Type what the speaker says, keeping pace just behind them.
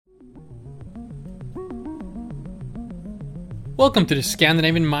Welcome to the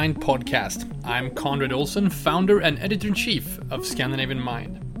Scandinavian Mind podcast. I'm Conrad Olsen, founder and editor-in-chief of Scandinavian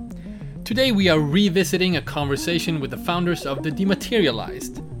Mind. Today we are revisiting a conversation with the founders of The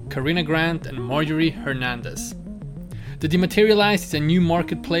Dematerialized, Karina Grant and Marjorie Hernandez. The Dematerialized is a new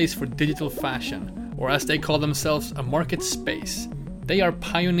marketplace for digital fashion, or as they call themselves, a market space. They are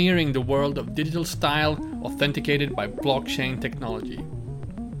pioneering the world of digital style authenticated by blockchain technology.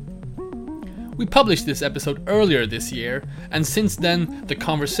 We published this episode earlier this year, and since then, the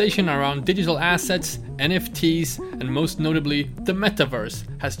conversation around digital assets, NFTs, and most notably, the metaverse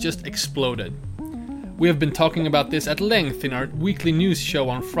has just exploded. We have been talking about this at length in our weekly news show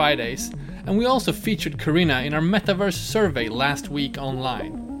on Fridays, and we also featured Karina in our metaverse survey last week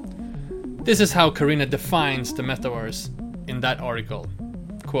online. This is how Karina defines the metaverse in that article.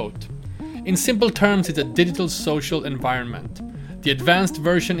 Quote, "In simple terms, it's a digital social environment. The advanced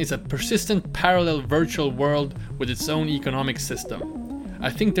version is a persistent parallel virtual world with its own economic system. I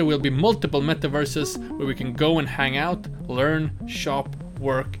think there will be multiple metaverses where we can go and hang out, learn, shop,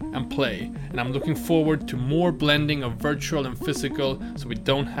 work, and play, and I'm looking forward to more blending of virtual and physical so we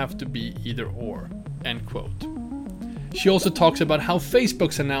don't have to be either or." End quote. She also talks about how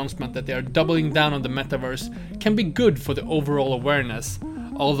Facebook's announcement that they are doubling down on the metaverse can be good for the overall awareness,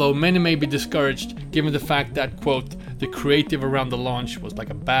 although many may be discouraged given the fact that, quote, "the creative around the launch was like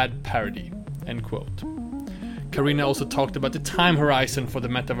a bad parody," end quote. Karina also talked about the time horizon for the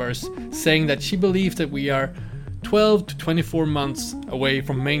metaverse, saying that she believes that we are 12 to 24 months away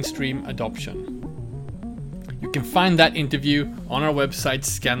from mainstream adoption. You can find that interview on our website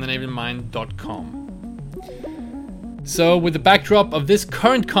scandinavianmind.com. So, with the backdrop of this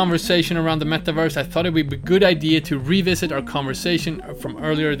current conversation around the metaverse, I thought it would be a good idea to revisit our conversation from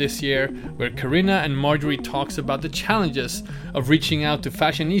earlier this year, where Karina and Marjorie talks about the challenges of reaching out to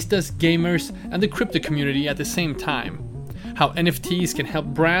fashionistas, gamers, and the crypto community at the same time, how NFTs can help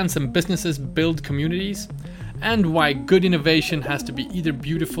brands and businesses build communities, and why good innovation has to be either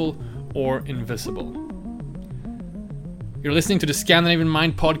beautiful or invisible. You're listening to the Scandinavian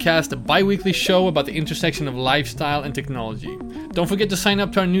Mind podcast, a bi-weekly show about the intersection of lifestyle and technology. Don't forget to sign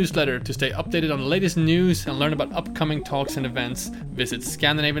up to our newsletter to stay updated on the latest news and learn about upcoming talks and events. Visit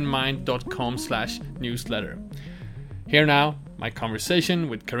scandinavianmind.com/newsletter. Here now, my conversation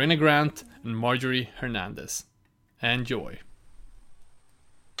with Karina Grant and Marjorie Hernandez. Enjoy.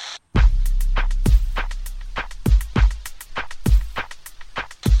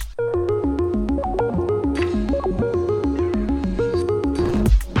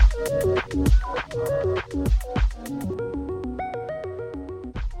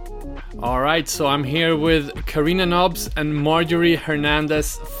 Alright, so I'm here with Karina Nobbs and Marjorie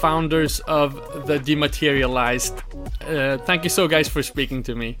Hernandez, founders of The Dematerialized. Thank you so guys for speaking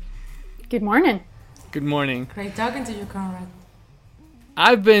to me. Good morning. Good morning. Great talking to you, Conrad.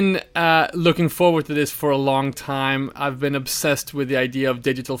 I've been looking forward to this for a long time. I've been obsessed with the idea of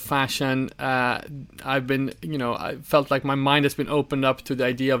digital fashion. I felt like my mind has been opened up to the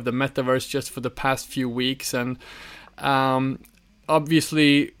idea of the metaverse just for the past few weeks, and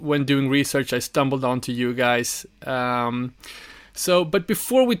obviously, when doing research, I stumbled onto you guys. But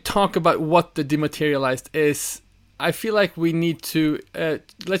before we talk about what the Dematerialized is, I feel like we need to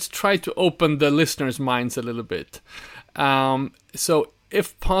let's try to open the listeners' minds a little bit. So,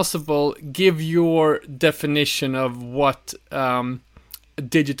 if possible, give your definition of what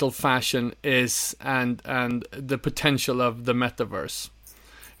digital fashion is and the potential of the metaverse.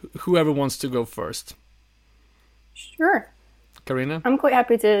 Whoever wants to go first. Sure. Karina? I'm quite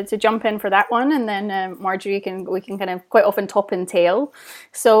happy to jump in for that one, and then Marjorie we can kind of quite often top and tail.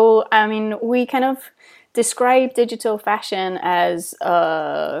 So, I mean, we kind of describe digital fashion as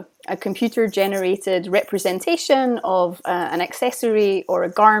a computer-generated representation of an accessory or a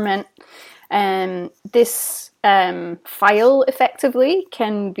garment. This file effectively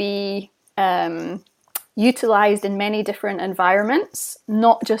can be utilized in many different environments,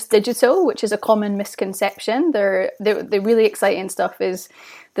 not just digital, which is a common misconception. The really exciting stuff is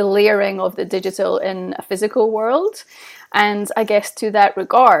the layering of the digital in a physical world. And I guess to that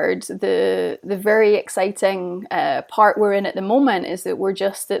regard, the very exciting part we're in at the moment is that we're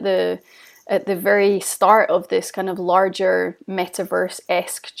just at the very start of this kind of larger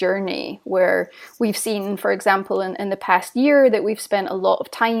metaverse-esque journey, where we've seen, for example, in the past year, that we've spent a lot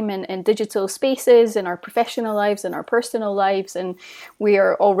of time in digital spaces in our professional lives and our personal lives, and we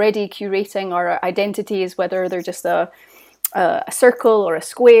are already curating our identities, whether they're just a circle or a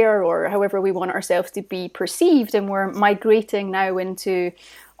square or however we want ourselves to be perceived, and we're migrating now into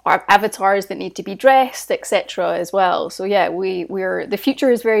our avatars that need to be dressed, etc. as well. So yeah, we're the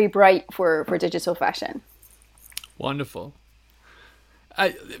future is very bright for digital fashion. Wonderful.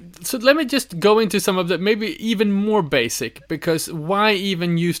 So let me just go into some of the maybe even more basic, because why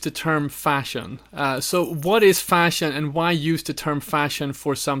even use the term fashion? So what is fashion, and why use the term fashion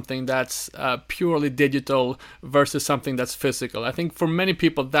for something that's purely digital versus something that's physical? I think for many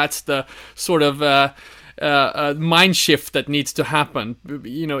people that's the sort of mind shift that needs to happen.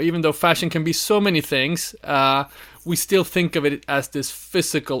 You know, even though fashion can be so many things, we still think of it as this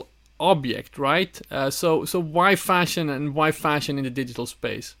physical object, right? So why fashion, and why fashion in the digital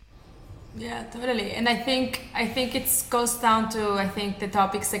space? Yeah, totally. And I think it goes down to, I think, the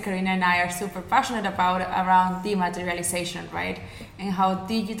topics that Karina and I are super passionate about around dematerialization, right? And how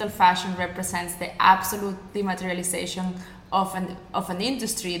digital fashion represents the absolute dematerialization of an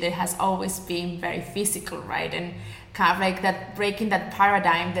industry that has always been very physical, right? And kind of like that, breaking that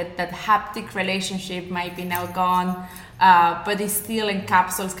paradigm that haptic relationship might be now gone, but it still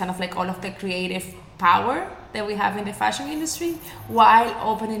encapsulates kind of like all of the creative power that we have in the fashion industry, while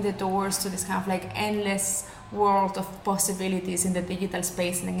opening the doors to this kind of like endless world of possibilities in the digital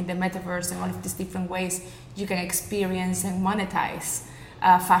space and in the metaverse, and all of these different ways you can experience and monetize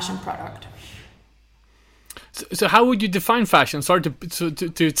a fashion product. So how would you define fashion? Sorry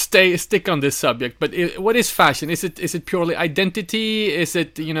to stick on this subject, but what is fashion? Is it purely identity? Is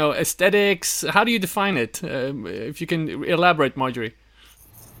it, you know, aesthetics? How do you define it? If you can elaborate, Marjorie.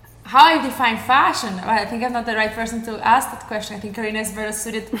 How I define fashion? Well, I think I'm not the right person to ask that question. I think Karina is better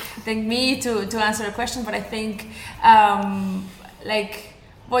suited than me to answer the question. But I think, I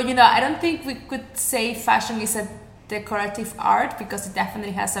don't think we could say fashion is a decorative art, because it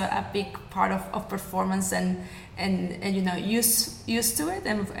definitely has a big part of performance and you know, use to it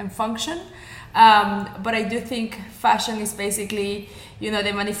and function. But I do think fashion is basically, you know,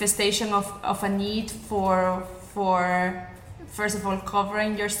 the manifestation of a need for first of all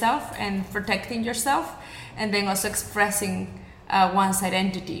covering yourself and protecting yourself, and then also expressing one's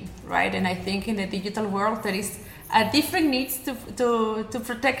identity, right? And I think in the digital world there is different needs to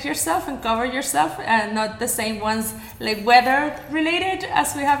protect yourself and cover yourself, and not the same ones like weather related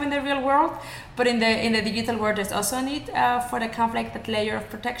as we have in the real world. But in the digital world, there's also a need for the kind of like that layer of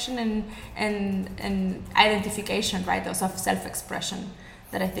protection and identification, right? Also of self-expression,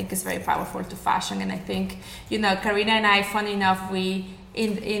 that I think is very powerful to fashion. And I think, you know, Karina and I, funny enough, we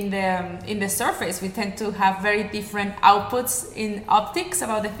in the surface we tend to have very different outputs in optics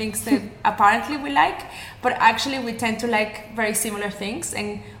about the things that apparently we like, but actually we tend to like very similar things,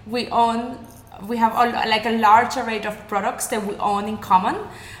 and we have like a large array of products that we own in common.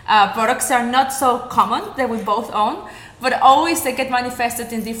 Products are not so common that we both own, but always they get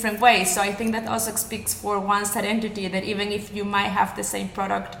manifested in different ways. So I think that also speaks for one's identity, that even if you might have the same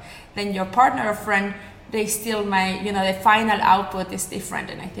product than your partner or friend, they still might, you know, the final output is different.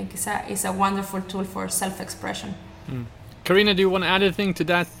 And I think it's a wonderful tool for self-expression. Karina, do you want to add anything to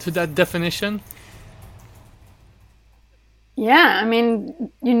that definition? Yeah, I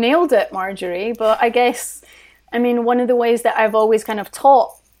mean, you nailed it, Marjorie. But I guess, I mean, one of the ways that I've always kind of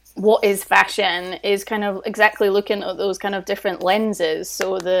taught what is fashion is kind of exactly looking at those kind of different lenses.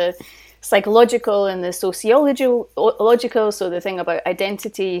 So the psychological and the sociological, so the thing about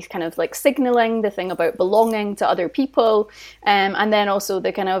identity, kind of like signaling, the thing about belonging to other people, and then also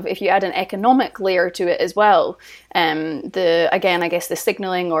the kind of, if you add an economic layer to it as well, the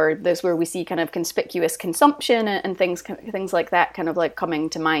signaling, or this where we see kind of conspicuous consumption and things like that kind of like coming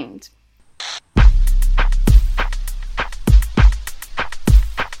to mind.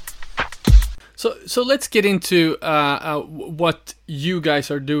 So let's get into what you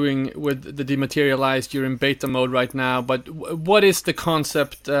guys are doing with the Dematerialized. You're in beta mode right now, but what is the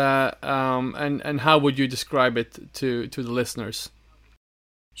concept, and how would you describe it to the listeners?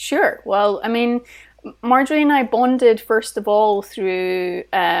 Sure. Well, I mean, Marjorie and I bonded first of all through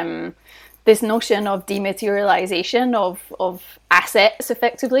this notion of dematerialization of assets,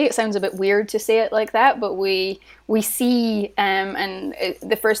 effectively. It sounds a bit weird to say it like that, but we see, and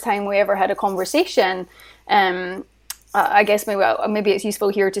the first time we ever had a conversation, I guess maybe it's useful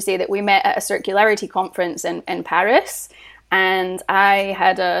here to say that we met at a circularity conference in Paris, and I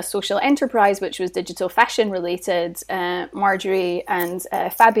had a social enterprise which was digital fashion related. Marjorie and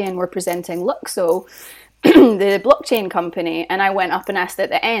Fabian were presenting Luxo, the blockchain company, and I went up and asked at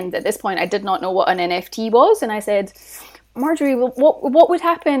the end. At this point, I did not know what an NFT was, and I said, Marjorie, what would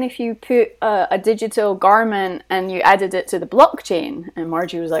happen if you put a digital garment and you added it to the blockchain? And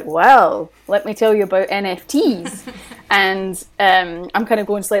Marjorie was like, well, let me tell you about NFTs. And I'm kind of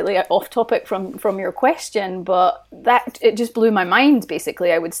going slightly off topic from your question, but it just blew my mind,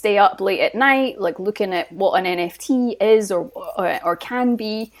 basically. I would stay up late at night, like looking at what an NFT is or can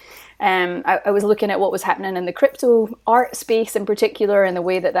be. I was looking at what was happening in the crypto art space in particular, and the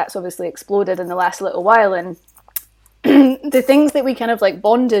way that that's obviously exploded in the last little while. And the things that we kind of like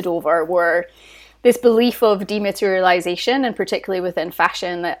bonded over were this belief of dematerialization, and particularly within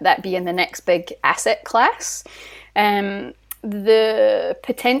fashion, that being the next big asset class. The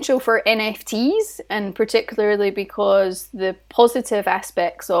potential for NFTs, and particularly because the positive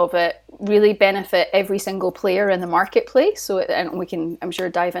aspects of it really benefit every single player in the marketplace. So, and we can, I'm sure,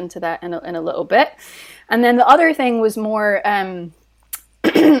 dive into that in a little bit. And then the other thing was more, I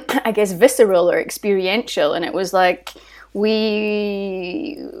guess, visceral or experiential, and it was like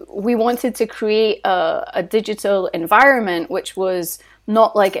we wanted to create a digital environment which was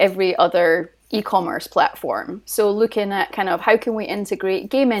not like every other e-commerce platform. So looking at kind of how can we integrate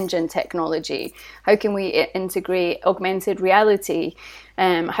game engine technology, how can we integrate augmented reality,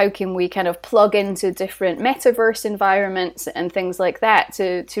 how can we kind of plug into different metaverse environments and things like that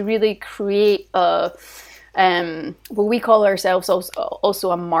to really create a well, we call ourselves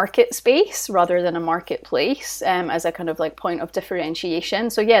also a market space rather than a marketplace, as a kind of like point of differentiation.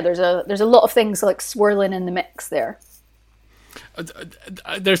 So yeah, there's a lot of things like swirling in the mix there.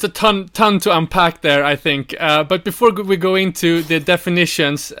 There's a ton to unpack there, I think. But before we go into the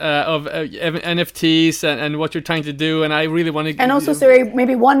definitions of NFTs and what you're trying to do, and I really want to... And also, sorry,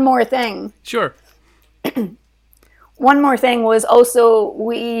 maybe one more thing. Sure. One more thing was also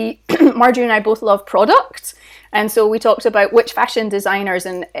Marjorie and I both love product. And so we talked about which fashion designers,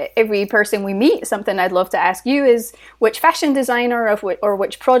 and every person we meet, something I'd love to ask you is which fashion designer or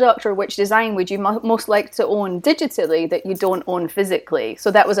which product or which design would you most like to own digitally that you don't own physically?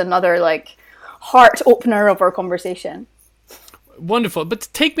 So that was another like heart opener of our conversation. Wonderful. But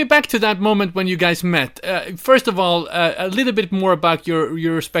take me back to that moment when you guys met. First of all, a little bit more about your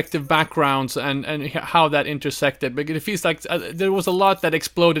respective backgrounds and how that intersected. Because it feels like there was a lot that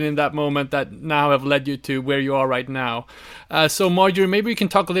exploded in that moment that now have led you to where you are right now. So Marjorie, maybe you can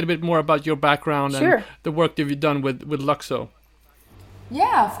talk a little bit more about your background Sure. and the work that you've done with Luxo.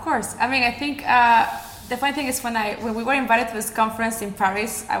 Yeah, of course. I mean, I think the funny thing is when we were invited to this conference in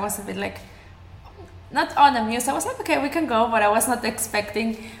Paris, I was a bit like, not unamused. I was like, okay, we can go, but I was not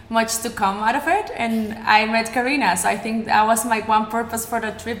expecting much to come out of it. And I met Karina, so I think that was my one purpose for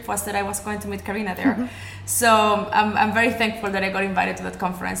the trip, was that I was going to meet Karina there. Mm-hmm. So I'm very thankful that I got invited to that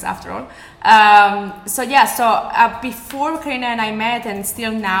conference after all. Before Karina and I met, and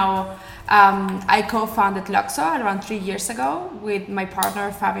still now, I co-founded Luxo around 3 years ago with my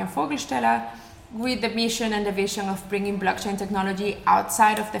partner Fabian Vogelsteller, with the mission and the vision of bringing blockchain technology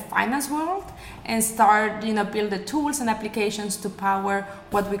outside of the finance world and start, build the tools and applications to power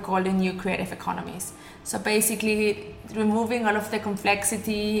what we call the new creative economies. So basically removing all of the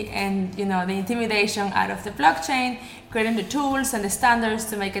complexity and, the intimidation out of the blockchain, creating the tools and the standards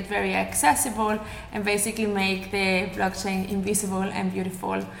to make it very accessible and basically make the blockchain invisible and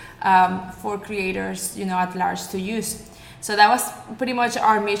beautiful for creators, at large to use. So that was pretty much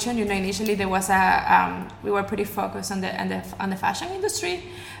our mission. Initially there was we were pretty focused on the fashion industry.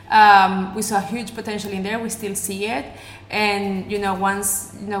 We saw huge potential in there. We still see it. And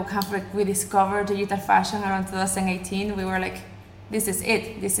once we discovered digital fashion around 2018, we were like, this is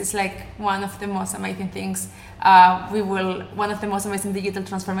it. This is like one of the most amazing things. One of the most amazing digital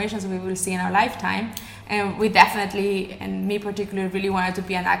transformations we will see in our lifetime. And we definitely, and me particularly, really wanted to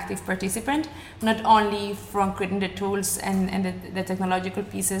be an active participant, not only from creating the tools and the technological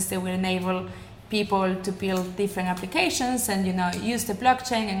pieces that will enable people to build different applications and use the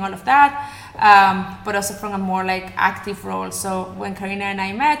blockchain and all of that, but also from a more like active role. So when Karina and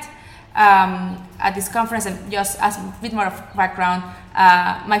I met at this conference, and just as a bit more of background,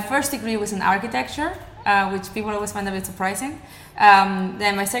 my first degree was in architecture, which people always find a bit surprising.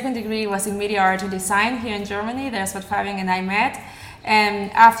 Then my second degree was in media art and design here in Germany. That's what Fabian and I met. And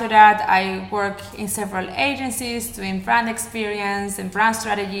after that, I worked in several agencies doing brand experience and brand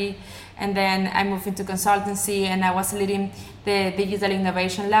strategy. And then I moved into consultancy, and I was leading the Digital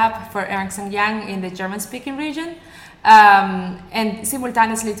Innovation Lab for Ernst & Young in the German-speaking region. And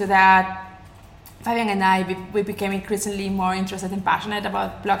simultaneously to that, Fabian and I, we became increasingly more interested and passionate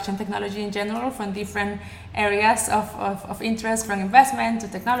about blockchain technology in general, from different areas of interest, from investment to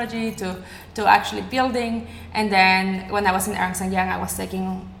technology to actually building. And then when I was in Ernst & Young, I was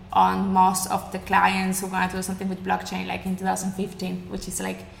taking on most of the clients who want to do something with blockchain, like in 2015, which is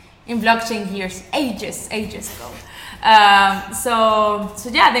like in blockchain years, ages ago. So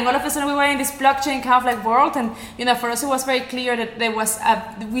yeah, then all of a sudden we were in this blockchain kind of like world, and for us it was very clear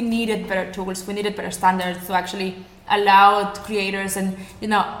that we needed better tools, we needed better standards to actually allow creators and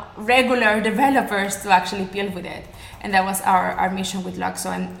regular developers to actually build with it. And that was our mission with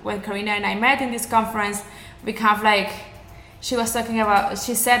Luxo. And when Karina and I met in this conference, we kind of like, she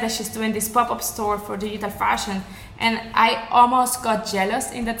said that she's doing this pop-up store for digital fashion. And I almost got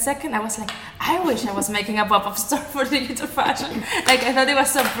jealous in that second. I was like, I wish I was making a pop-up store for digital fashion. Like, I thought it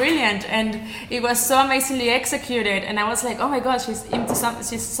was so brilliant and it was so amazingly executed. And I was like, oh my God, she's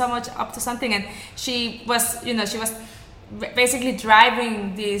so much up to something. And she was basically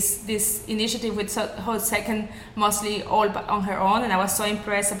driving this initiative with whole second mostly all on her own, and I was so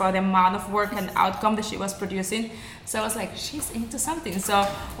impressed about the amount of work and outcome that she was producing. So I was like, she's into something. So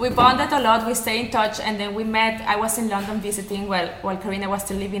we bonded a lot, we stayed in touch, and then we met. I was in London visiting while Karina was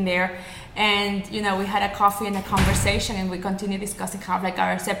still living there, and we had a coffee and a conversation, and we continued discussing kind of like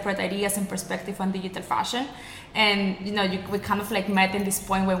our separate ideas and perspective on digital fashion. And we kind of like met in this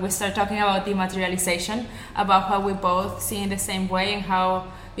point where we started talking about dematerialization, about how we both see in the same way, and how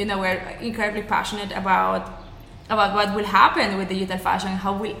we're incredibly passionate about what will happen with digital fashion,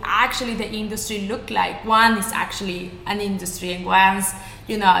 how will actually the industry look like. One is actually an industry, and once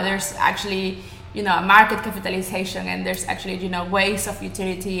there's actually a market capitalization, and there's actually ways of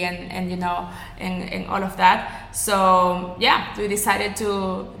utility and all of that. So yeah, we decided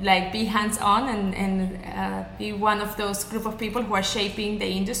to like be hands-on and be one of those group of people who are shaping the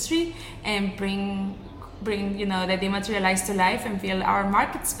industry and bring the dematerialized to life and build our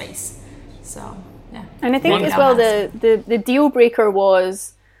market space. So yeah. And I think as well the deal breaker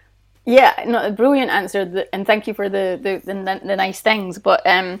was, a brilliant answer, and thank you for the nice things. But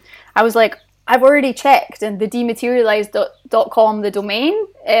I was like, I've already checked, and the dematerialized.com, the domain,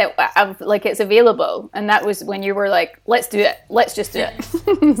 it's available. And that was when you were like, let's do it. Let's just do it.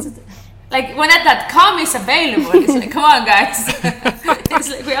 Like when .com is available, it's like, come on, guys. It's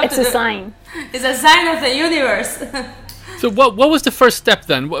like we have it's a sign. It's a sign of the universe. So what was the first step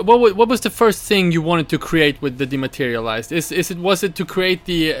then? What was the first thing you wanted to create with the dematerialized? Was it to create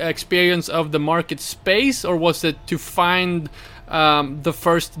the experience of the market space, or was it to find the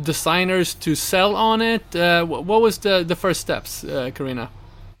first designers to sell on it? What was the first steps, Karina?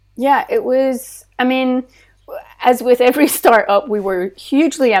 Yeah, it was, I mean, as with every startup, we were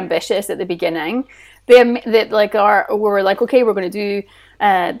hugely ambitious at the beginning. We were like, okay, we're going to do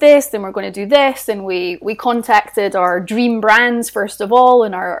this, then we're going to do this, and we contacted our dream brands first of all,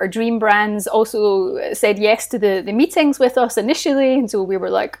 and our dream brands also said yes to the meetings with us initially, and so we were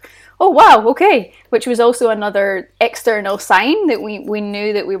like, oh wow, okay, which was also another external sign that we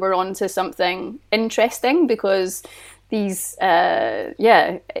knew that we were onto something interesting, because these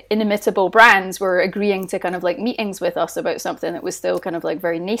inimitable brands were agreeing to kind of like meetings with us about something that was still kind of like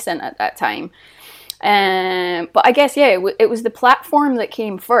very nascent at that time. But I guess, it was the platform that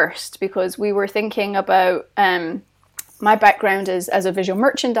came first, because we were thinking about, my background is as a visual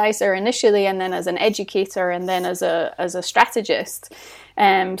merchandiser initially, and then as an educator, and then as a strategist.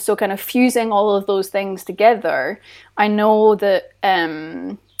 So kind of fusing all of those things together, I know that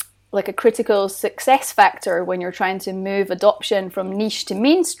like a critical success factor when you're trying to move adoption from niche to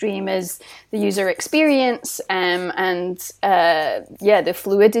mainstream is the user experience and the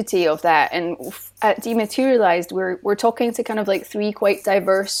fluidity of that. And at Dematerialized, we're talking to kind of like three quite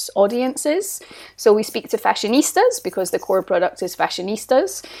diverse audiences. So we speak to fashionistas because the core product is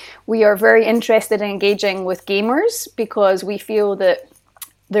fashionistas. We are very interested in engaging with gamers because we feel that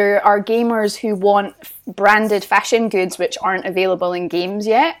there are gamers who want branded fashion goods which aren't available in games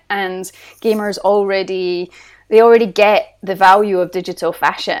yet, and gamers already get the value of digital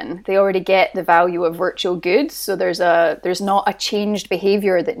fashion. They already get the value of virtual goods, so there's not a changed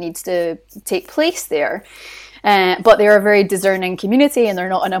behavior that needs to take place there. But they're a very discerning community, and they're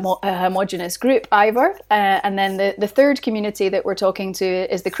not a homogenous group either. And then the third community that we're talking to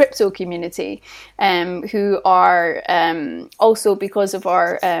is the crypto community, who are also, because of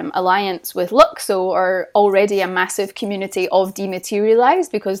our alliance with Luxo, are already a massive community of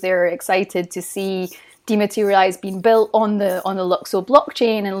Dematerialized, because they're excited to see Dematerialized being built on the Luxo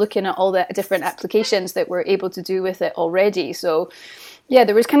blockchain and looking at all the different applications that we're able to do with it already. So yeah,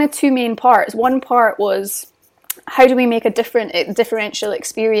 there was kind of two main parts. One part was how do we make a differential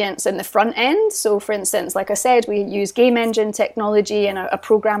experience in the front end? So for instance, like I said, we use game engine technology in a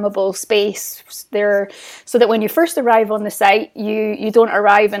programmable space there, so that when you first arrive on the site, you don't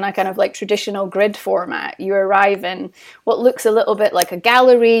arrive in a kind of like traditional grid format. You arrive in what looks a little bit like a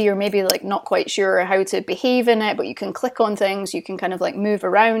gallery. You're maybe like not quite sure how to behave in it, but you can click on things, you can kind of like move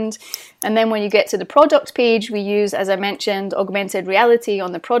around. And then when you get to the product page, we use, as I mentioned, augmented reality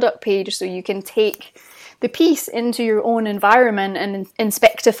on the product page, so you can take the piece into your own environment and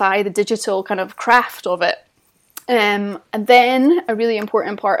inspectify the digital kind of craft of it. And then a really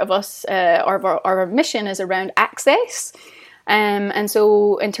important part of us, our mission is around access. And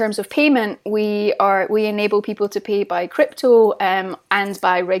so in terms of payment, we enable people to pay by crypto and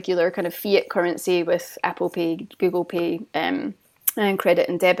by regular kind of fiat currency with Apple Pay, Google Pay, and credit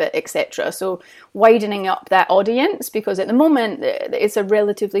and debit, etc. So widening up that audience, because at the moment it's a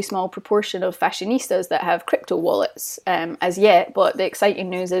relatively small proportion of fashionistas that have crypto wallets as yet. But the exciting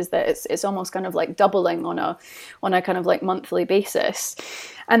news is that it's almost kind of like doubling on a kind of like monthly basis.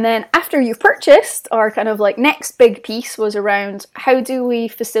 And then after you've purchased, our kind of like next big piece was around how do we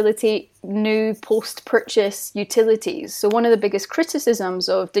facilitate new post-purchase utilities. So one of the biggest criticisms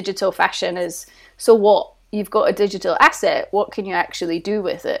of digital fashion is, so what? You've got a digital asset, what can you actually do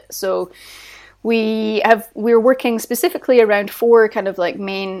with it? So we're working specifically around 4 kind of like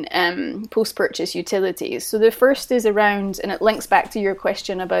main post-purchase utilities. So the first is around, and it links back to your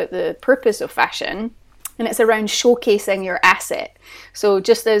question about the purpose of fashion, and it's around showcasing your asset. So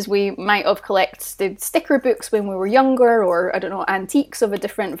just as we might have collected sticker books when we were younger, or I don't know, antiques of a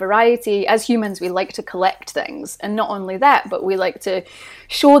different variety, as humans we like to collect things. And not only that, but we like to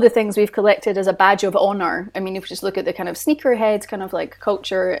show the things we've collected as a badge of honor. I mean, if you just look at the kind of sneakerheads kind of like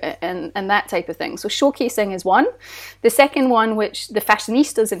culture and that type of thing. So showcasing is one. The second one, which the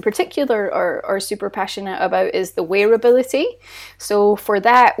fashionistas in particular are super passionate about, is the wearability. So for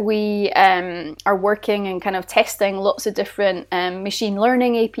that, we are working and kind of testing lots of different machine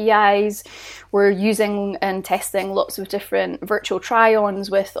learning APIs. We're using and testing lots of different virtual try-ons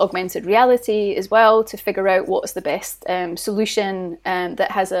with augmented reality as well to figure out what's the best solution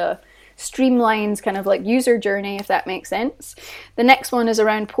that has a streamlined kind of like user journey, if that makes sense. The next one is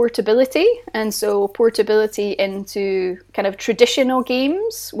around portability, and so portability into kind of traditional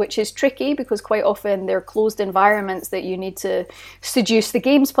games, which is tricky because quite often they're closed environments that you need to seduce the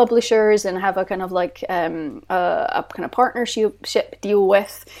games publishers and have a kind of like a kind of partnership deal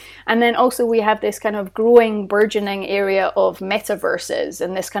with. And then also we have this kind of growing, burgeoning area of metaverses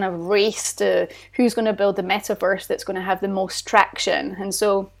and this kind of race to who's going to build the metaverse that's going to have the most traction. And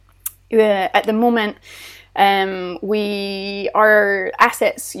so at the moment, our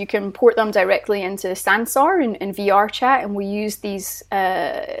assets, you can port them directly into Sansar in VR chat, and we use these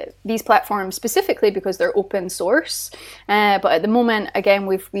platforms specifically because they're open source. But at the moment, again,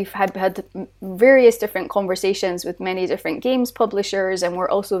 we've had various different conversations with many different games publishers, and we're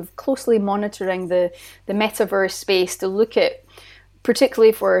also closely monitoring the metaverse space to look at,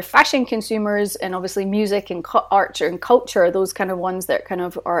 particularly for fashion consumers and obviously music and art and culture, those kind of ones that kind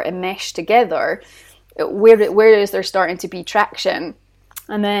of are enmeshed together, where is there starting to be traction?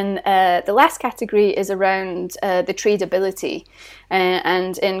 And then the last category is around the tradability.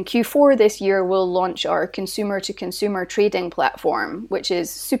 And in Q4 this year, we'll launch our consumer-to-consumer trading platform, which is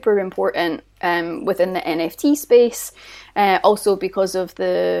super important within the NFT space. Also because of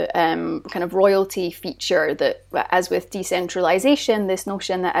the kind of royalty feature that, as with decentralization, this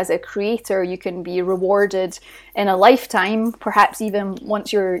notion that as a creator you can be rewarded in a lifetime, perhaps even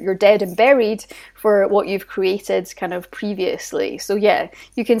once you're dead and buried, for what you've created kind of previously. So yeah,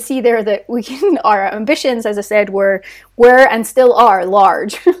 you can see there that our ambitions, as I said, were and still are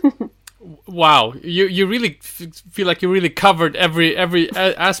large. Wow, you really feel like you really covered every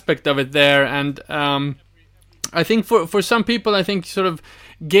aspect of it there, and I think for some people, I think sort of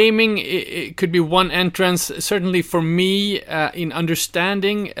gaming it could be one entrance. Certainly for me, in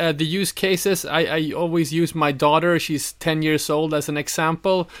understanding the use cases, I always use my daughter. She's 10 years old as an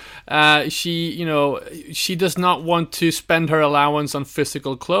example. She does not want to spend her allowance on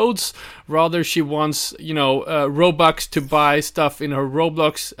physical clothes. Rather, she wants Robux to buy stuff in her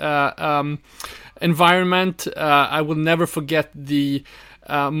Roblox environment. I will never forget the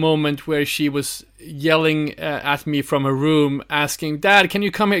moment where she was yelling at me from her room, asking, "Dad, can you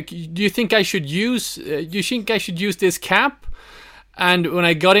come here? Do you think I should use this cap?" And when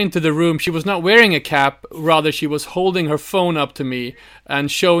I got into the room, she was not wearing a cap. Rather, she was holding her phone up to me and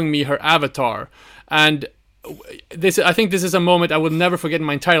showing me her avatar. And I think this is a moment I will never forget in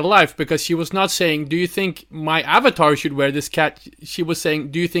my entire life, because she was not saying, do you think my avatar should wear this cap? She was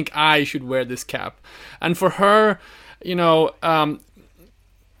saying, do you think I should wear this cap? And for her,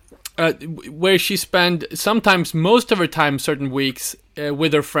 where she spent sometimes most of her time, certain weeks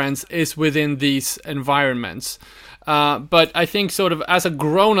with her friends, is within these environments. But I think sort of as a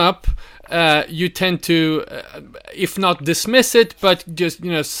grown-up, you tend to, if not dismiss it, but just,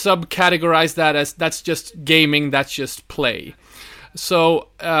 subcategorize that as that's just gaming, that's just play. So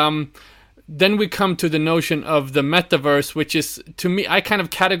then we come to the notion of the metaverse, which is, to me, I kind of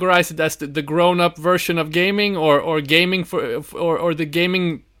categorize it as the grown-up version of gaming, or gaming or the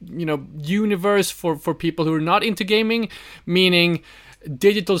gaming, universe for people who are not into gaming, meaning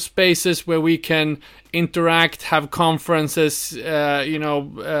digital spaces where we can interact, have conferences,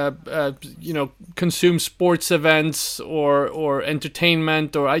 consume sports events or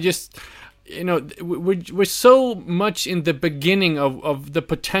entertainment, or we're so much in the beginning of the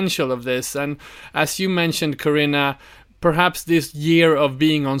potential of this. And as you mentioned, Corinna, perhaps this year of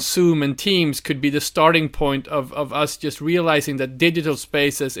being on Zoom and Teams could be the starting point of us just realizing that digital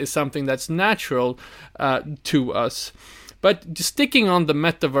spaces is something that's natural to us. But just sticking on the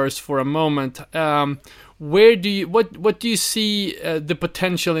metaverse for a moment, what do you see the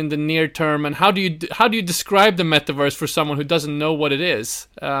potential in the near term, and how do you describe the metaverse for someone who doesn't know what it is?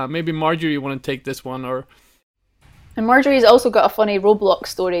 Maybe Marjorie, you want to take this one, or? And Marjorie's also got a funny Roblox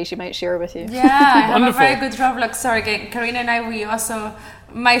story she might share with you. Yeah, I have a very good Roblox story. Corinna and I,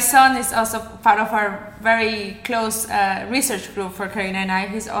 my son is also part of our very close research group for Corinna and I.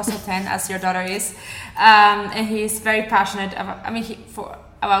 He's also 10, as your daughter is. And he's very passionate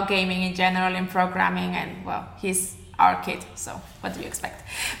about gaming in general and programming. And, well, he's our kid, so what do you expect?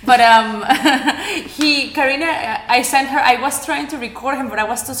 But Corinna, I sent her, I was trying to record him, but I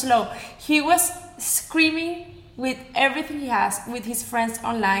was too slow. He was screaming with everything he has, with his friends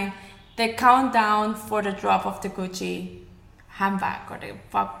online, the countdown for the drop of the Gucci handbag, or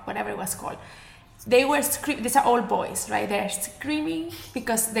whatever it was called. They were screaming. These are all boys, right? They're screaming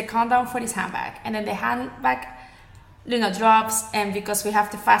because the countdown for his handbag, and then the handbag, drops. And because we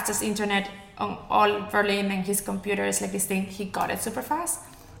have the fastest internet on all Berlin, and his computer is like this thing, he got it super fast.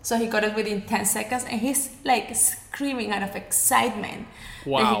 So he got it within 10 seconds, and he's like screaming out of excitement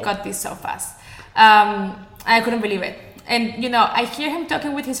that he got this so fast. I couldn't believe it. And, I hear him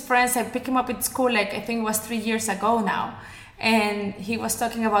talking with his friends. I picked him up at school, I think it was 3 years ago now. And he was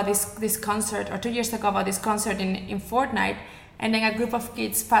talking about this concert, or 2 years ago, about this concert in Fortnite. And then a group of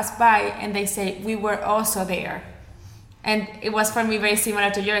kids passed by and they say, we were also there. And it was for me very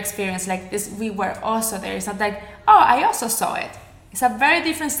similar to your experience, like this, we were also there. It's not like, oh, I also saw it. It's a very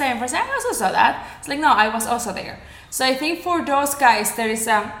different statement for saying, I also saw that. It's like, no, I was also there. So I think for those guys, there is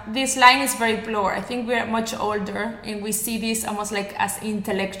this line is very blurred. I think we're much older and we see this almost like as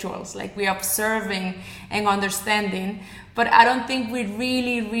intellectuals, like we're observing and understanding. But I don't think we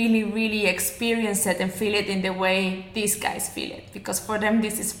really, really, really experience it and feel it in the way these guys feel it. Because for them,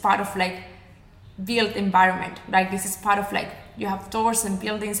 this is part of like built environment. Like this is part of like, you have doors and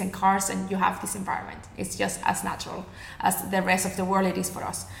buildings and cars and you have this environment. It's just as natural as the rest of the world it is for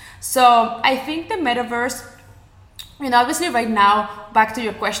us. So I think the metaverse, obviously right now, back to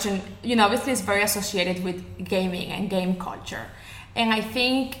your question, obviously it's very associated with gaming and game culture. And I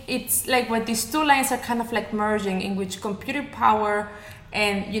think it's like what these two lines are kind of like merging, in which computer power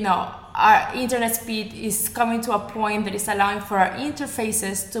and, our internet speed is coming to a point that is allowing for our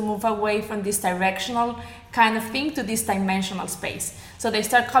interfaces to move away from this directional kind of thing to this dimensional space. So they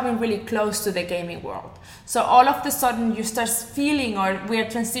start coming really close to the gaming world. So all of a sudden you start feeling, or we are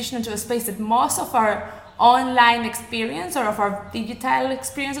transitioning to a space that most of our online experience or of our digital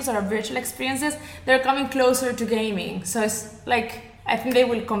experiences or our virtual experiences, they're coming closer to gaming. So it's like, I think they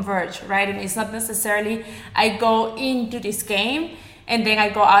will converge, right? And it's not necessarily I go into this game and then I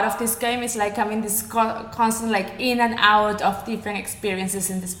go out of this game. It's like I'm in this constant like in and out of different experiences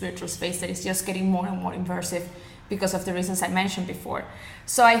in this virtual space that is just getting more and more immersive because of the reasons I mentioned before.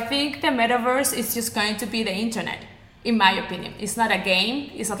 So I think the metaverse is just going to be the internet. In my opinion, it's not a game.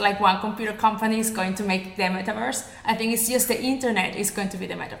 It's not like one computer company is going to make the metaverse. I think it's just the internet is going to be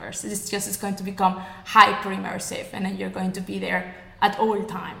the metaverse. It's going to become hyper immersive, and then you're going to be there at all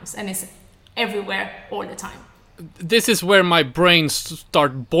times, and it's everywhere all the time. This is where my brain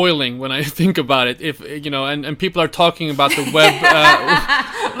start boiling when I think about it. If and people are talking about the web.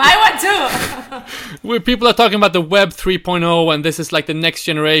 My one too. Where people are talking about the web 3.0, and this is like the next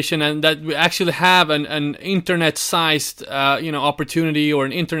generation, and that we actually have an internet-sized, opportunity, or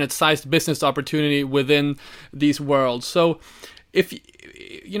an internet-sized business opportunity within these worlds. So, if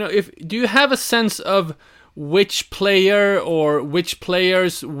do you have a sense of which player or which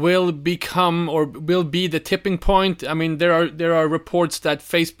players will become or will be the tipping point? I mean, there are reports that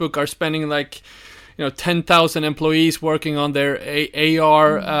Facebook are spending like 10,000 employees working on their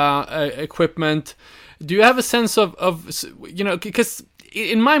AR equipment. Do you have a sense of because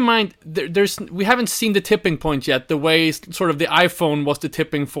in my mind, we haven't seen the tipping point yet. The way sort of the iPhone was the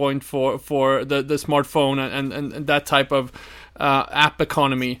tipping point for the smartphone and that type of app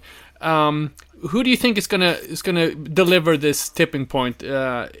economy. Who do you think is gonna deliver this tipping point?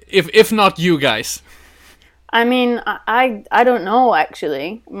 If not you guys. I mean, I don't know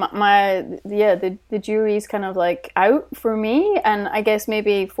actually. The jury's kind of like out for me, and I guess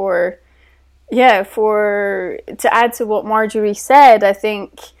maybe to add to what Marjorie said, I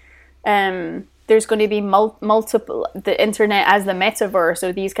think there's going to be multiple, the internet as the metaverse,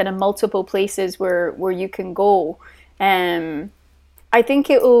 or these kind of multiple places where you can go. I think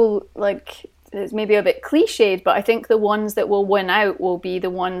it will, like, it's maybe a bit cliched, but I think the ones that will win out will be the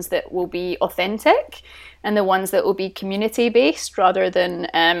ones that will be authentic and the ones that will be community based rather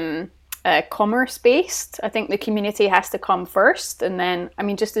than commerce based. I think the community has to come first, and then, I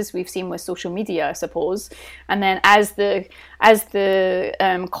mean, just as we've seen with social media, I suppose, and then as the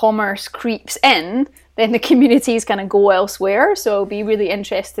commerce creeps in, then the communities kind of go elsewhere. So I'll be really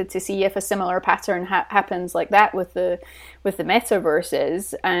interested to see if a similar pattern happens like that with the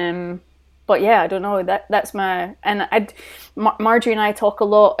metaverses. But yeah, I don't know. That's my, and Marjorie and I talk a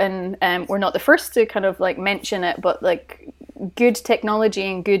lot, and we're not the first to kind of like mention it, but like good technology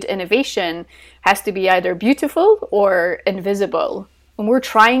and good innovation has to be either beautiful or invisible. And we're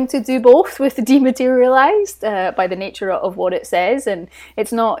trying to do both with Dematerialized by the nature of what it says, and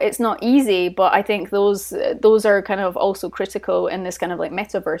it's not easy. But I think those are kind of also critical in this kind of like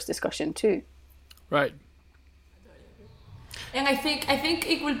metaverse discussion too. Right. And I think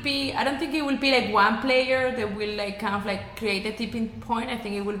it will be, I don't think it will be like one player that will like kind of like create a tipping point. I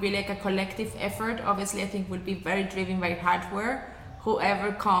think it will be like a collective effort. Obviously, I think it will be very driven by hardware.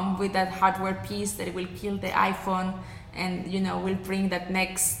 Whoever come with that hardware piece that will kill the iPhone and will bring that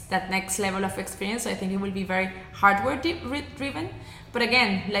next level of experience. So I think it will be very hardware driven. But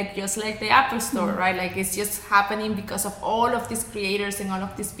again, like just like the Apple Store, right? Like it's just happening because of all of these creators and all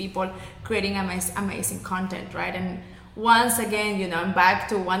of these people creating amazing content, right? And once again, I'm back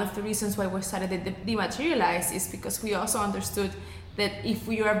to one of the reasons why we started the Dematerialized is because we also understood that if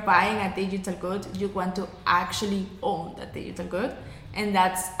you are buying a digital good, you want to actually own that digital good. And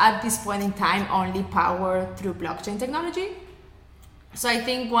that's at this point in time only powered through blockchain technology. So I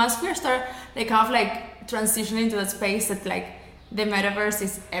think once we start like kind of like transitioning to that space that like the metaverse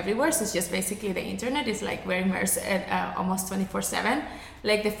is everywhere, so it's just basically the internet is like very immersed almost 24/7.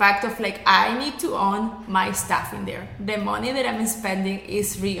 Like the fact of like I need to own my stuff in there. The money that I'm spending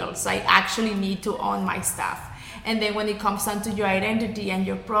is real, so I actually need to own my stuff. And then when it comes down to your identity and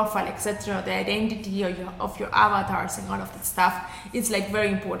your profile, etc., the identity of your avatars and all of that stuff, it's like very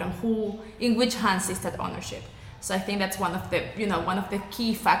important. In which hands is that ownership? So I think that's one of the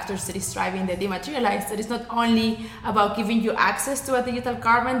key factors that is driving the Dematerialized. That it's not only about giving you access to a digital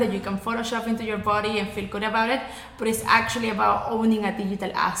garment that you can Photoshop into your body and feel good about it, but it's actually about owning a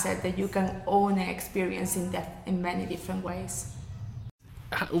digital asset that you can own and experience in many different ways.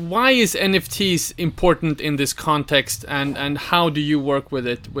 Why is NFTs important in this context, and how do you work with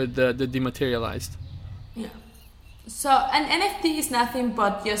it, with the Dematerialized? Yeah. So an NFT is nothing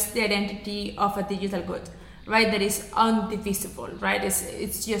but just the identity of a digital good, right? That is undivisible, right?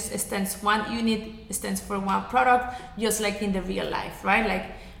 It stands one unit, it stands for one product, just like in the real life, right?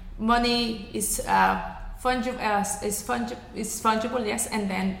 Like money is fungible, yes, and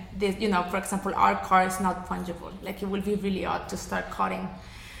then for example, our car is not fungible. Like it will be really odd to start cutting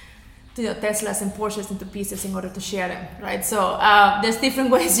Teslas and Porsches into pieces in order to share them, right? So there's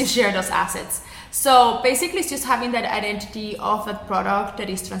different ways you share those assets. So basically, it's just having that identity of a product that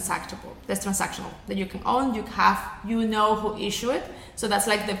is transactional, that you can own, you know who issued it. So that's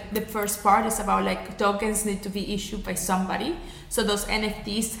like the first part is about like tokens need to be issued by somebody. So those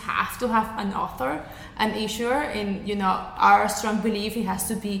NFTs have to have an author, an issuer, and our strong belief it has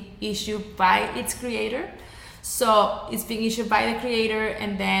to be issued by its creator. So it's being issued by the creator,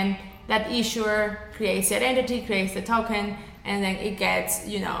 and then that issuer creates the identity, creates the token, and then it gets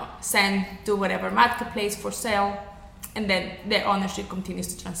sent to whatever marketplace for sale, and then the ownership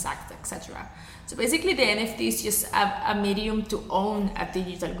continues to transact, etc. So basically the NFT is just a medium to own a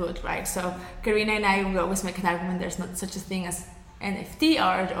digital good, right? So Karina and I, we always make an argument there's not such a thing as NFT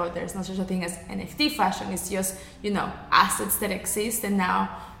art, or there's not such a thing as NFT fashion. It's just assets that exist, and now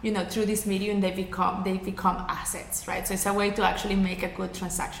through this medium they become assets, right? So it's a way to actually make a good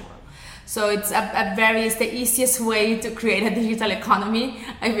transactional. So it's it's the easiest way to create a digital economy.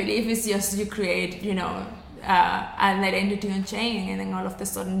 I believe it's just you create, an identity on chain, and then all of a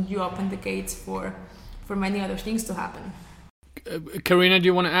sudden you open the gates for many other things to happen. Karina, do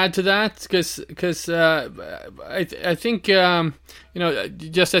you want to add to that? Because I think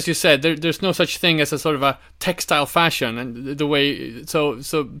just as you said, there's no such thing as a sort of a textile fashion, and the way so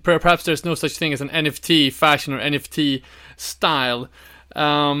perhaps there's no such thing as an NFT fashion or NFT style.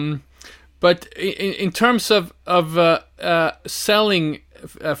 But in terms of selling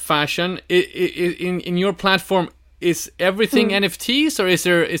fashion in your platform, is everything NFTs, or is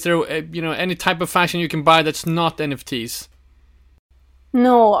there any type of fashion you can buy that's not NFTs?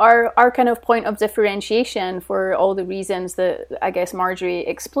 No, our kind of point of differentiation, for all the reasons that I guess Marjorie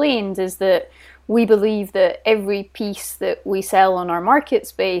explained, is that we believe that every piece that we sell on our market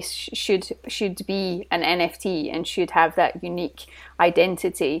space should be an NFT and should have that unique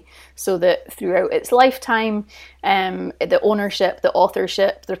identity, so that throughout its lifetime, the ownership, the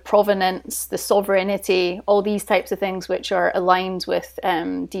authorship, the provenance, the sovereignty, all these types of things which are aligned with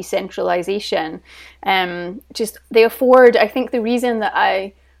decentralization, they afford, I think the reason that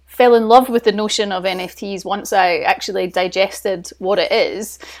I fell in love with the notion of NFTs once I actually digested what it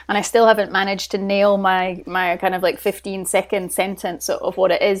is, and I still haven't managed to nail my kind of like 15-second sentence of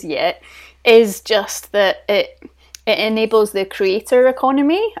what it is yet, is just that it enables the creator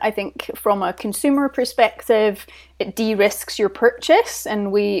economy. I think from a consumer perspective, it de-risks your purchase,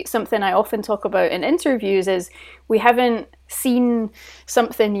 and something I often talk about in interviews is we haven't seen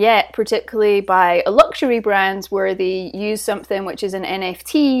something yet, particularly by a luxury brand, where they use something which is an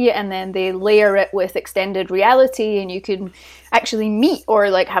NFT and then they layer it with extended reality, and you can actually meet or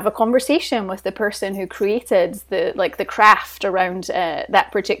like have a conversation with the person who created the craft around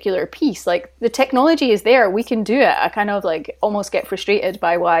that particular piece. Like, the technology is there, we can do it. I kind of like almost get frustrated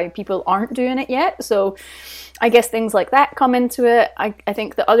by why people aren't doing it yet. So I guess things like that come into it. I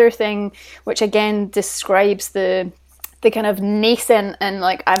think the other thing, which again describes the kind of nascent, and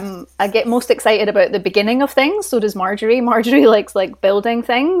like I get most excited about the beginning of things. So does Marjorie. Marjorie likes like building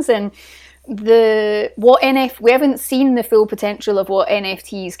things, and we haven't seen the full potential of what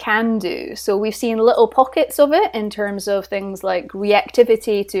NFTs can do. So we've seen little pockets of it in terms of things like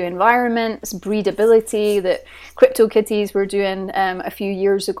reactivity to environments, breedability that CryptoKitties were doing a few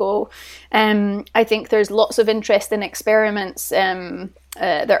years ago. I think there's lots of interesting experiments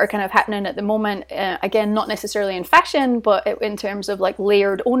that are kind of happening at the moment, again, not necessarily in fashion, but in terms of like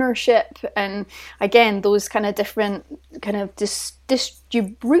layered ownership, and again, those kind of different kind of distributed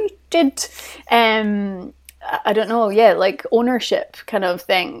like ownership kind of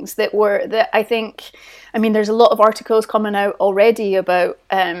things that I think, I mean, there's a lot of articles coming out already about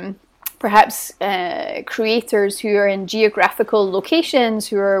perhaps creators who are in geographical locations,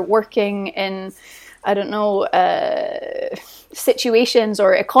 who are working in, situations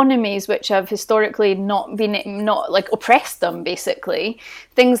or economies which have historically not oppressed them, basically.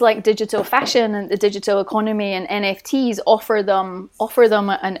 Things like digital fashion and the digital economy and NFTs offer them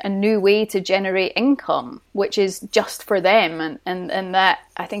a new way to generate income, which is just for them, and that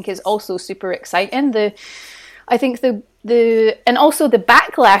I think is also super exciting. And also the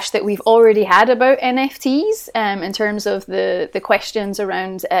backlash that we've already had about NFTs in terms of the questions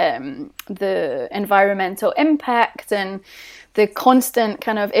around the environmental impact and the constant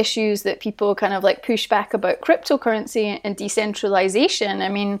kind of issues that people kind of like push back about cryptocurrency and decentralization. I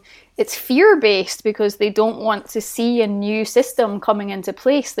mean, it's fear-based because they don't want to see a new system coming into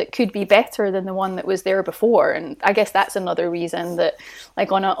place that could be better than the one that was there before. And I guess that's another reason that,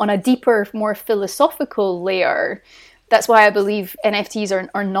 like, on a deeper, more philosophical layer, that's why I believe NFTs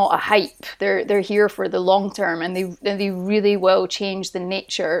are not a hype. They're here for the long term, and they really will change the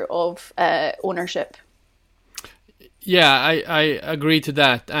nature of ownership. Yeah, I agree to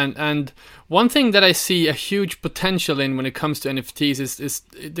that. And one thing that I see a huge potential in when it comes to NFTs is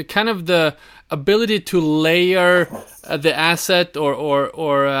the kind of the ability to layer the asset or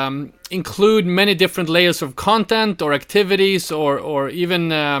include many different layers of content or activities or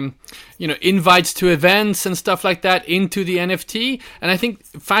even invites to events and stuff like that into the NFT. And I think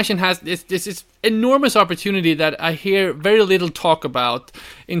fashion has this enormous opportunity that I hear very little talk about.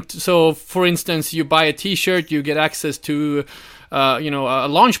 So, for instance, you buy a T-shirt, you get access to a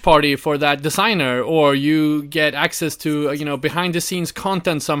launch party for that designer, or you get access to behind the scenes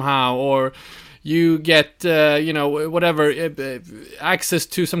content somehow, or you get access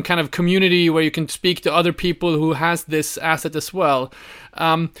to some kind of community where you can speak to other people who has this asset as well.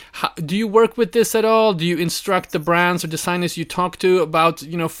 Do you work with this at all? Do you instruct the brands or designers you talk to about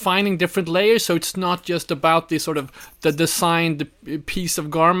finding different layers, so it's not just about the sort of the designed piece of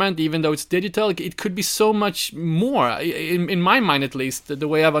garment, even though it's digital? It could be so much more, in my mind at least, the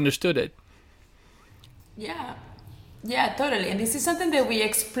way I've understood it. Yeah, totally. And this is something that we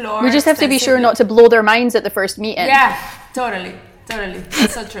explore. We just have to be sure not to blow their minds at the first meeting. Yeah, totally.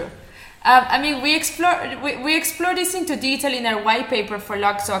 That's so true. We explore this into detail in our white paper for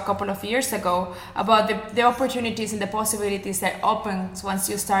Luxo a couple of years ago about the opportunities and the possibilities that opens once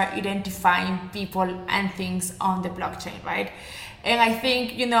you start identifying people and things on the blockchain, right? And I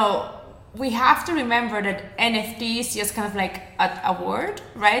think, we have to remember that NFT is just kind of like a word,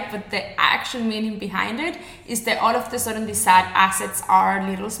 right? But the actual meaning behind it is that all of a sudden these assets are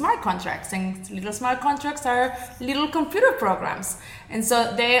little smart contracts, and little smart contracts are little computer programs. And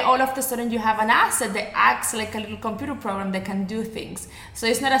so all of a sudden you have an asset that acts like a little computer program that can do things. So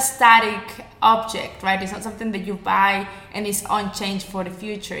it's not a static object, right? It's not something that you buy and is unchanged for the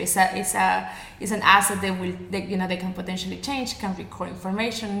future. It's an asset that can potentially change, can record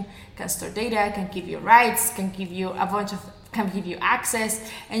information, can store data, can give you rights, can give you access,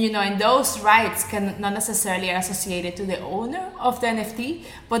 and those rights can not necessarily are associated to the owner of the NFT,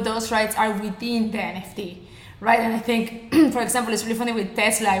 but those rights are within the NFT. Right, and I think, for example, it's really funny with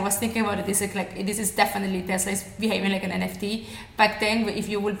Tesla. I was thinking about it. This is definitely Tesla is behaving like an NFT. Back then, if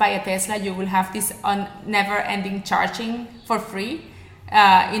you will buy a Tesla, you will have this never-ending charging for free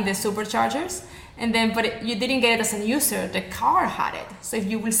in the superchargers. But you didn't get it as a user. The car had it. So if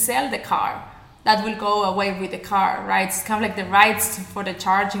you will sell the car, that will go away with the car, right? It's kind of like the rights for the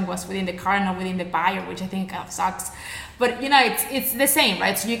charging was within the car, not within the buyer, which I think kind of sucks. But it's the same,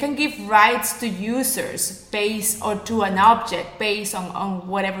 right? So you can give rights to users based or to an object based on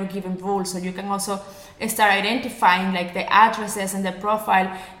whatever given rule. So you can also start identifying like the addresses and the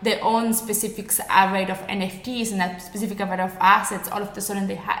profile, their own specific array of NFTs and a specific array of assets. All of a sudden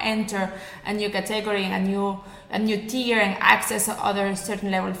they enter a new category and a new tier and access other certain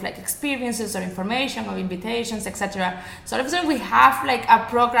level of like experiences or information or invitations, etc. So all of a sudden we have like a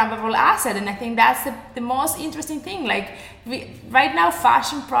programmable asset, and I think that's the most interesting thing. Like right now,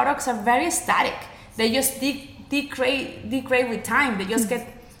 fashion products are very static. They just degrade with time. They just get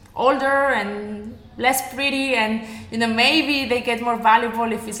older and less pretty, and maybe they get more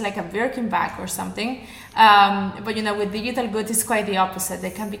valuable if it's like a Birkin bag or something. But with digital goods, it's quite the opposite.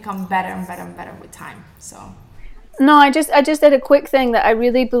 They can become better and better and better with time. So. No, I just did a quick thing that I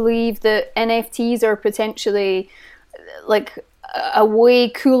really believe that NFTs are potentially like a way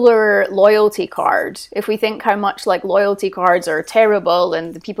cooler loyalty card. If we think how much like loyalty cards are terrible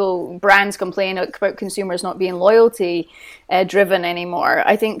and brands complain about consumers not being loyalty driven anymore,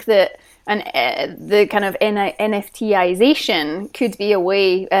 I think that the kind of NFTization could be a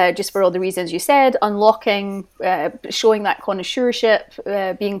way, just for all the reasons you said, unlocking, showing that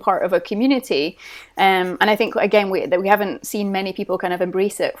connoisseurship, being part of a community. And I think, again, we haven't seen many people kind of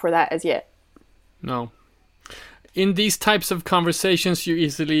embrace it for that as yet. No. In these types of conversations, you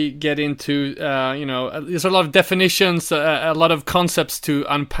easily get into, there's a lot of definitions, a lot of concepts to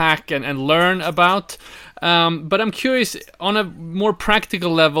unpack and learn about. But I'm curious, on a more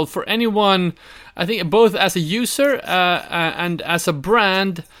practical level, for anyone, I think both as a user and as a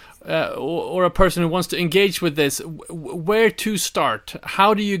brand or a person who wants to engage with this, where to start?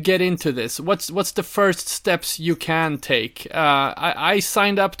 How do you get into this? What's the first steps you can take? I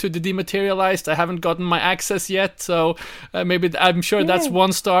signed up to the Dematerialized. I haven't gotten my access yet, so maybe I'm sure that's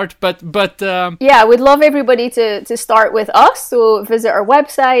one start. But yeah, we'd love everybody to start with us. So visit our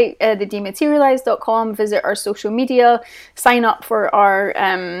website, thedematerialized.com. Visit our social media. Sign up for our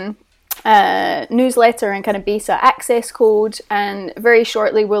newsletter and kind of beta access code, and very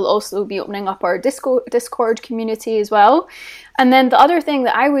shortly we'll also be opening up our Discord community as well. And then the other thing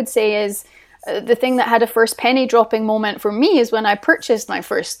that I would say is the thing that had a first penny dropping moment for me is when I purchased my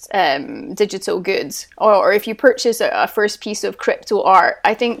first digital goods, or if you purchase a first piece of crypto art,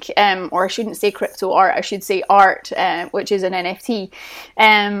 I think, or I shouldn't say crypto art, I should say art, which is an NFT.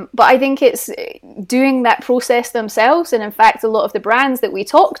 But I think it's doing that process themselves. And in fact, a lot of the brands that we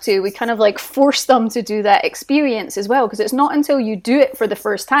talk to, we kind of like force them to do that experience as well, because it's not until you do it for the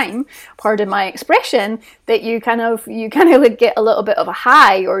first time, pardon my expression, that you kind of like get a little bit of a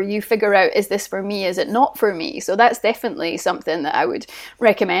high, or you figure out, is this for me? Is it not for me? So that's definitely something that I would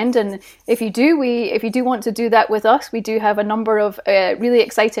recommend. And if you do want to do that with us, we do have a number of really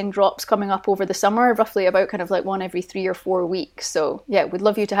exciting drops coming up over the summer, roughly about kind of like one every 3 or 4 weeks. So yeah, we'd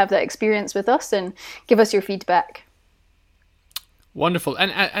love you to have that experience with us and give us your feedback. Wonderful.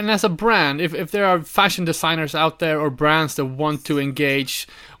 And as a brand, if there are fashion designers out there or brands that want to engage,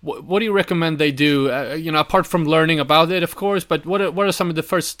 what do you recommend they do? Apart from learning about it, of course, but what are some of the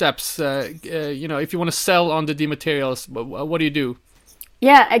first steps? If you want to sell on the DMaterials, what do you do?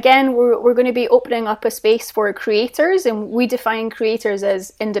 Yeah, again, we're going to be opening up a space for creators, and we define creators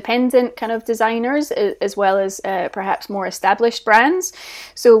as independent kind of designers as well as perhaps more established brands.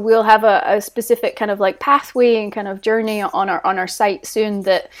 So we'll have a specific kind of like pathway and kind of journey on our site soon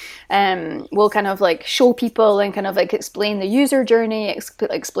that will kind of like show people and kind of like explain the user journey,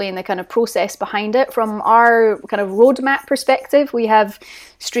 explain the kind of process behind it. From our kind of roadmap perspective, we have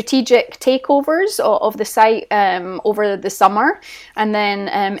strategic takeovers of the site over the summer, and then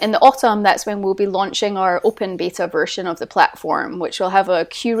in the autumn, that's when we'll be launching our open beta version of the platform, which will have a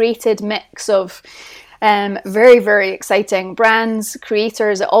curated mix of very, very exciting brands,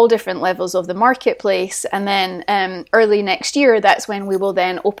 creators at all different levels of the marketplace. And then early next year, that's when we will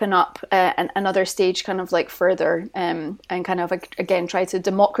then open up another stage kind of like further and kind of, again, try to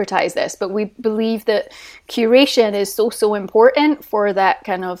democratize this. But we believe that curation is so important for that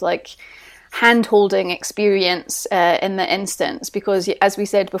kind of like hand-holding experience in the instance, because as we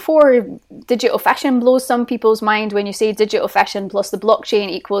said before, digital fashion blows some people's mind. When you say digital fashion plus the blockchain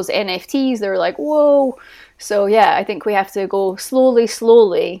equals NFTs, they're like, whoa. So yeah, I think we have to go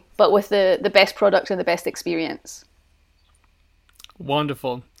slowly, but with the best product and the best experience.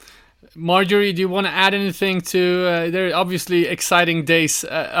 Wonderful. Marjorie, do you want to add anything to, there are obviously exciting days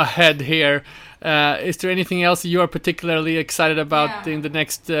ahead here. Is there anything else you are particularly excited about in the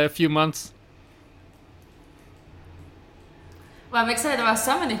next few months? Well, I'm excited about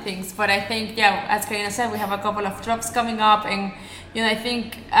so many things, but I think, as Karina said, we have a couple of drops coming up, and I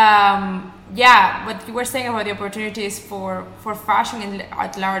think, what you were saying about the opportunities for fashion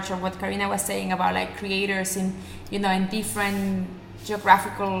at large, or what Karina was saying about like creators in different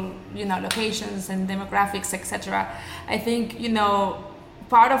geographical locations and demographics, etc. I think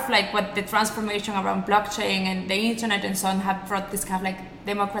part of like what the transformation around blockchain and the internet and so on have brought this kind of like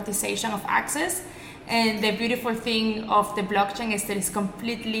democratization of access. And the beautiful thing of the blockchain is that it's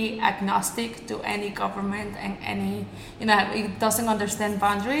completely agnostic to any government and any, it doesn't understand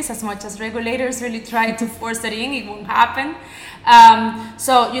boundaries. As much as regulators really try to force it in, it won't happen.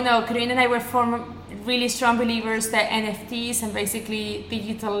 Karina and I were really strong believers that NFTs and basically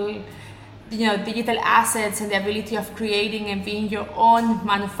digital assets and the ability of creating and being your own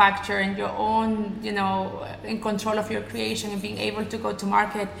manufacturer and your own, in control of your creation and being able to go to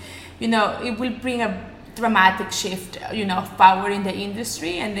market, it will bring a dramatic shift, of power in the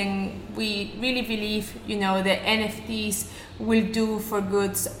industry. And then we really believe, the NFTs will do for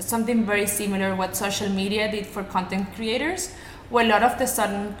goods something very similar what social media did for content creators, where a lot of the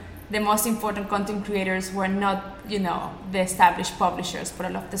sudden the most important content creators were not, the established publishers, but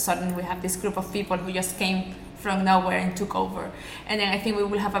all of a sudden we have this group of people who just came from nowhere and took over. And then I think we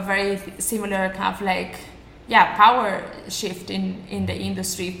will have a very similar kind of like, power shift in the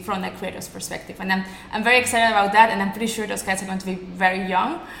industry from the creator's perspective. And I'm very excited about that, and I'm pretty sure those guys are going to be very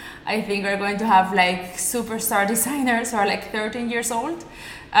young. I think we're going to have like superstar designers who are like 13 years old,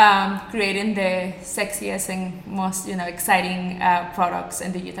 creating the sexiest and most exciting products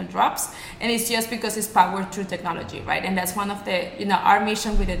and digital drops. And it's just because it's powered through technology, right? And that's one of the our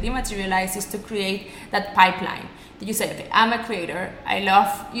mission with the Dematerialize is to create that pipeline. You say, okay, I'm a creator, I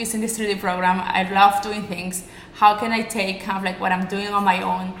love using this 3D program, I love doing things. How can I take kind of like what I'm doing on my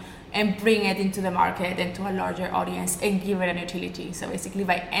own and bring it into the market and to a larger audience and give it an utility? So basically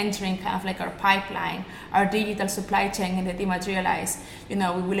by entering kind of like our pipeline, our digital supply chain in the Dematerialize, we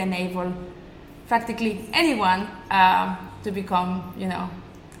will enable practically anyone to become,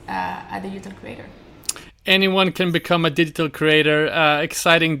 a digital creator. Anyone can become a digital creator.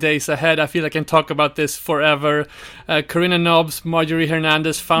 Exciting days ahead. I feel I can talk about this forever. Karina Knobs, Marjorie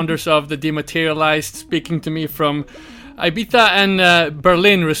Hernandez, founders of the Dematerialized, speaking to me from Ibiza and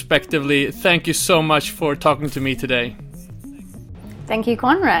Berlin, respectively. Thank you so much for talking to me today. Thank you,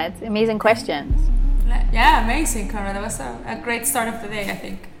 Conrad. Amazing questions. Yeah, amazing, Conrad. That was a great start of the day, I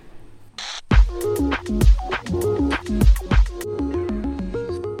think.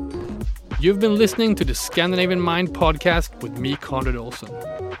 You've been listening to the Scandinavian Mind podcast with me, Conrad Olsen.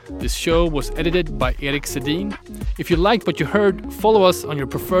 This show was edited by Erik Sedin. If you liked what you heard, follow us on your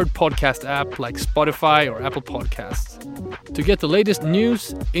preferred podcast app like Spotify or Apple Podcasts. To get the latest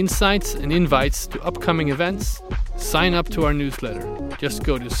news, insights, and invites to upcoming events, sign up to our newsletter. Just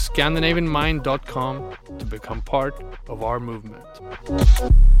go to scandinavianmind.com to become part of our movement.